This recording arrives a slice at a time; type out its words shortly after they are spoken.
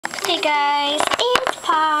Hey guys, it's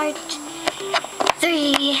part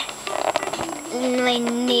 3. My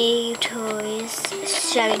new toys,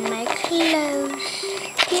 showing my clothes.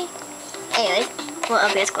 Yeah. Anyways, well,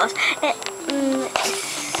 LPS clothes. It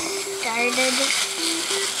started.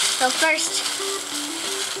 So first,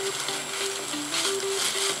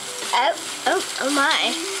 oh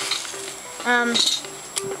my. Let's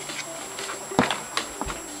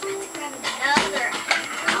grab another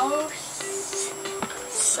house.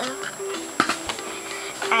 So,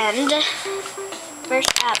 and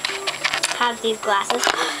first up, have these glasses.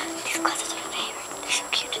 These glasses are my favorite. They're so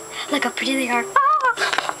cute. Look how pretty they are. Ah!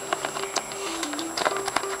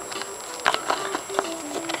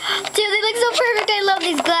 Dude, they look so perfect. I love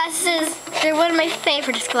these glasses. They're one of my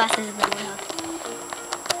favorite glasses in the world.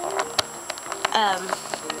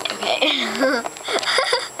 Okay.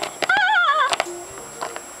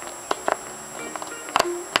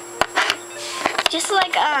 Just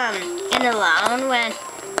like, in Alone when,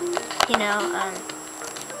 you know,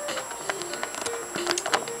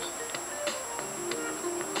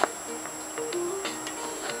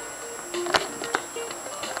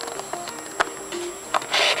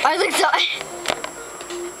 I look so...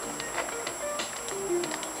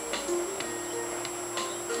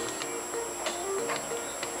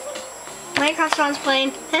 Minecraft sounds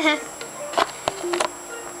playing.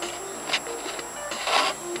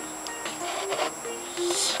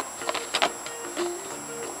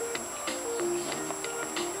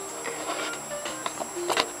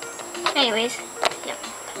 Anyways, yep.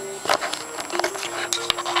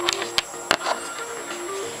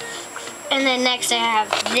 And then next I have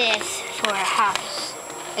this for a house.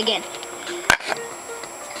 Again.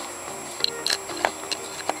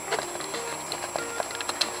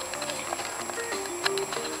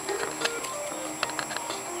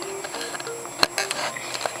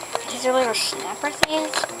 These are little snapper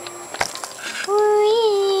things.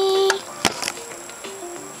 Whee!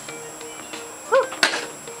 Woo!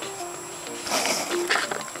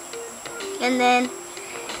 And then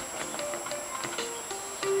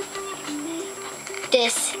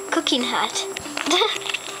this cooking hat.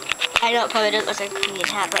 I know it probably doesn't look like a cooking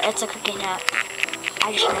hat, but it's a cooking hat.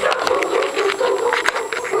 I just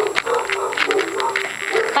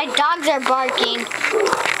my dogs are barking.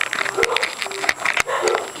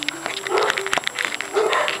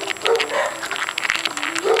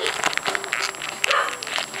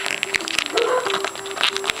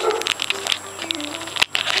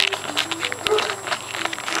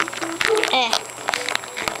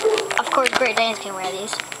 Of course, Great Danes can wear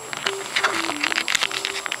these.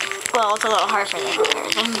 Well, it's a little hard for them to wear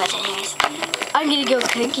them, but anyways. I'm gonna go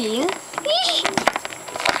cooking.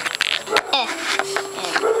 And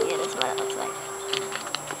yeah, this is what it looks like.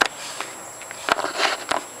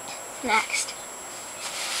 Next.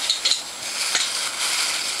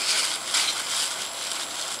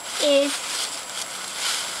 Is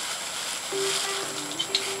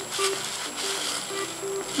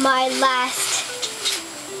my last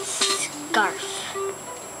scarf.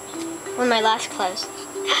 One of my last clothes.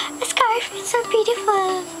 A scarf, it's so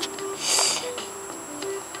beautiful.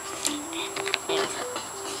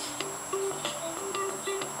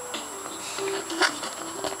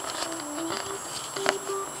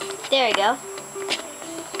 There we go.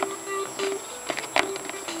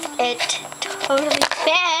 It totally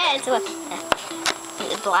fits.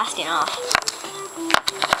 It's blasting off.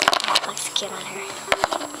 That looks cute on her.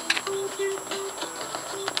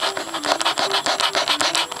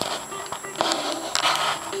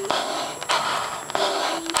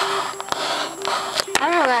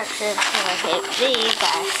 I'm actually gonna take these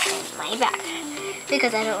back in my bag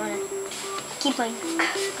because I don't want to keep on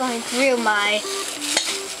going through my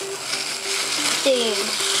thing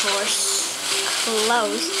for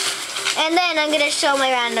clothes. And then I'm gonna show my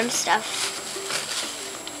random stuff.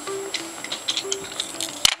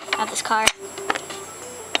 I have this car.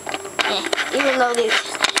 Even though they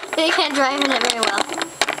can't drive in it very well.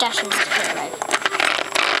 Dash and can't drive.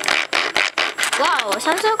 Wow, it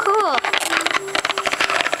sounds so cool.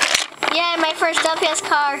 Yeah, my first LPS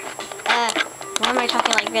car. Why am I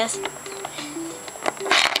talking like this?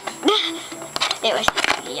 Anyways,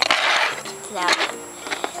 yeah. So,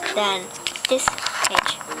 then this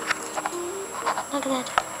page. Look at that.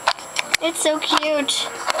 It's so cute.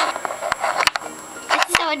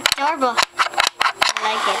 It's so adorable. I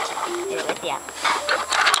like it. Anyways, yeah.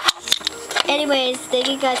 Anyways, thank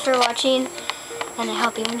you guys for watching, and I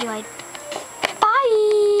hope you enjoyed.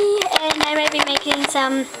 Bye! And I might be making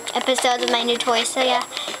some episodes of my new toys, so yeah.